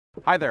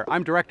Hi there,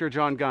 I'm Director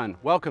John Gunn.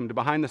 Welcome to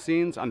Behind the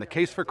Scenes on The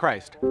Case for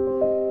Christ.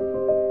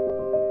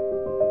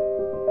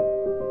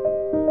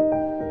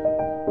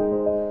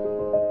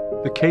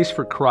 The Case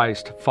for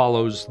Christ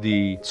follows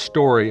the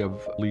story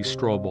of Lee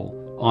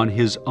Strobel on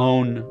his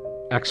own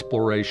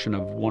exploration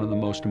of one of the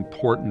most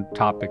important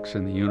topics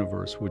in the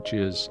universe, which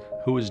is,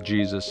 who is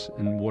Jesus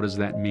and what does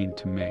that mean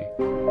to me?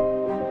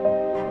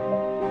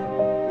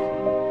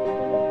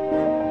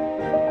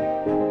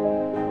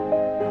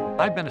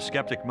 I've been a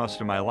skeptic most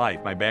of my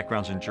life. My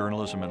background's in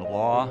journalism and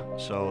law,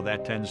 so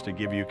that tends to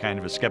give you kind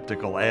of a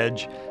skeptical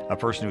edge, a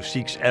person who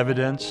seeks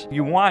evidence.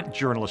 You want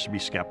journalists to be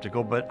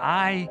skeptical, but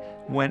I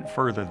went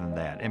further than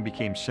that and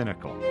became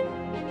cynical.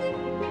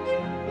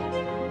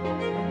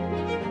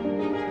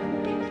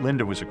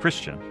 Linda was a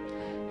Christian,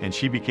 and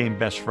she became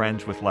best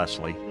friends with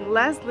Leslie.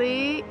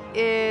 Leslie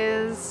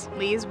is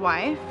Lee's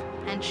wife,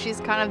 and she's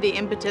kind of the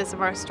impetus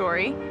of our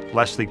story.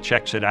 Leslie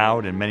checks it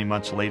out, and many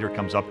months later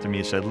comes up to me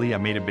and said, Lee, I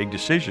made a big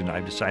decision.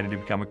 I've decided to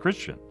become a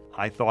Christian.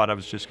 I thought I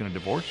was just going to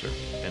divorce her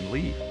and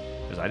leave,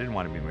 because I didn't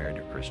want to be married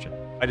to a Christian.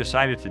 I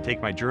decided to take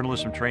my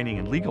journalism training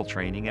and legal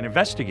training and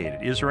investigate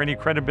it. Is there any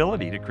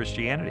credibility to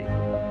Christianity?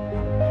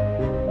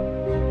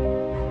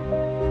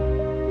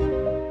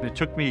 It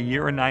took me a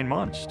year and 9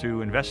 months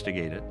to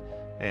investigate it,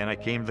 and I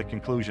came to the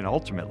conclusion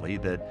ultimately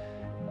that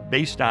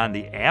based on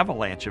the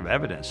avalanche of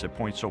evidence that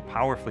points so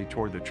powerfully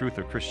toward the truth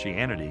of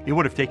Christianity, it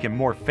would have taken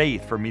more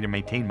faith for me to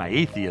maintain my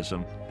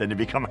atheism than to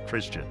become a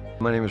Christian.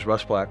 My name is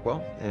Russ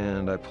Blackwell,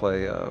 and I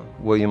play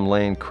William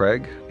Lane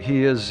Craig.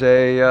 He is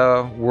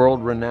a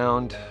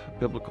world-renowned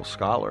biblical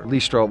scholar. Lee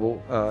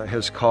Strobel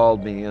has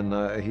called me,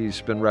 and he's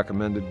been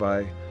recommended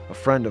by a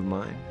friend of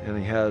mine, and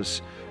he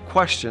has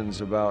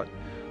questions about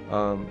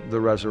the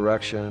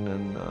resurrection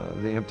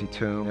and the empty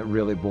tomb. It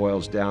really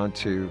boils down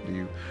to, do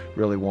you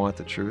really want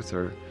the truth,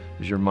 or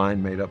is your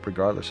mind made up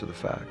regardless of the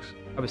facts?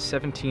 I was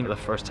 17 the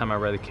first time I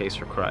read The Case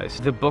for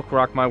Christ. The book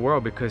rocked my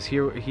world because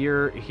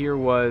here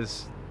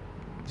was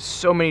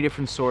so many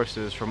different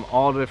sources from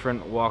all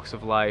different walks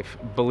of life,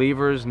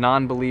 believers,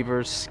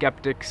 non-believers,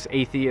 skeptics,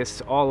 atheists,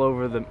 all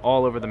over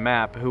the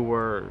map, who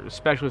were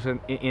specialists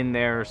in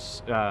their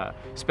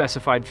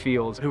specified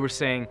fields, who were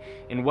saying,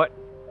 in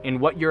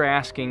what you're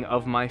asking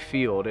of my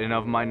field and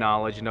of my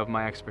knowledge and of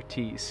my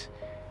expertise,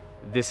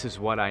 this is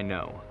what I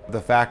know.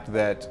 The fact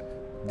that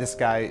this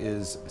guy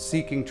is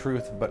seeking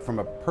truth, but from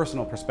a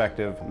personal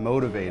perspective,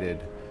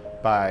 motivated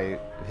by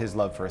his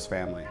love for his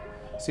family,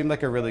 seemed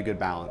like a really good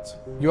balance.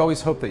 You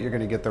always hope that you're going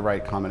to get the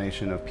right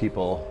combination of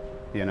people,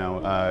 you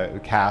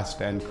know,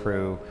 cast and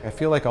crew. I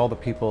feel like all the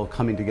people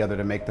coming together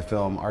to make the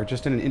film are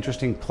just in an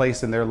interesting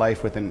place in their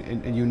life with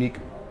a unique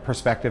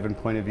perspective and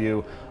point of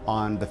view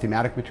on the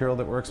thematic material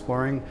that we're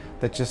exploring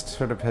that just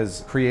sort of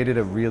has created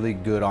a really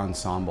good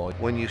ensemble.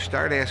 When you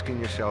start asking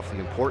yourself the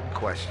important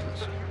questions,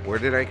 where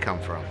did I come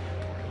from?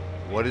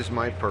 What is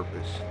my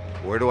purpose?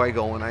 Where do I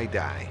go when I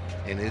die?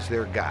 And is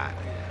there God?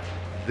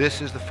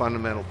 This is the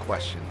fundamental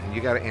question, and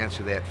you got to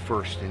answer that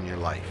first in your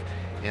life.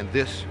 And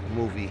this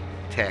movie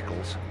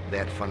tackles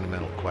that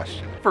fundamental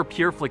question. For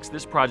PureFlix,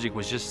 this project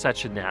was just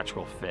such a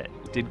natural fit.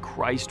 Did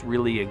Christ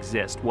really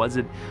exist? Was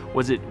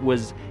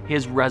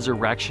his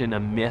resurrection a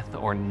myth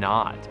or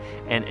not?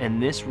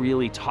 And this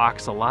really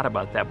talks a lot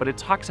about that, but it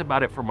talks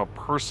about it from a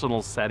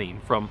personal setting,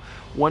 from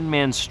one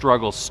man's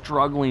struggle,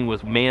 struggling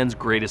with man's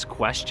greatest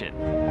question.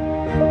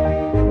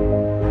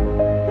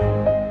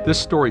 This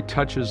story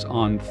touches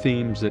on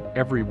themes that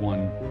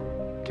everyone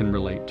can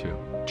relate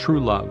to. True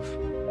love,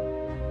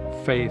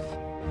 faith,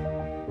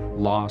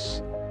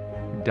 loss,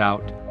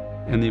 doubt,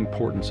 and the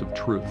importance of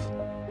truth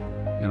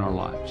in our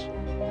lives.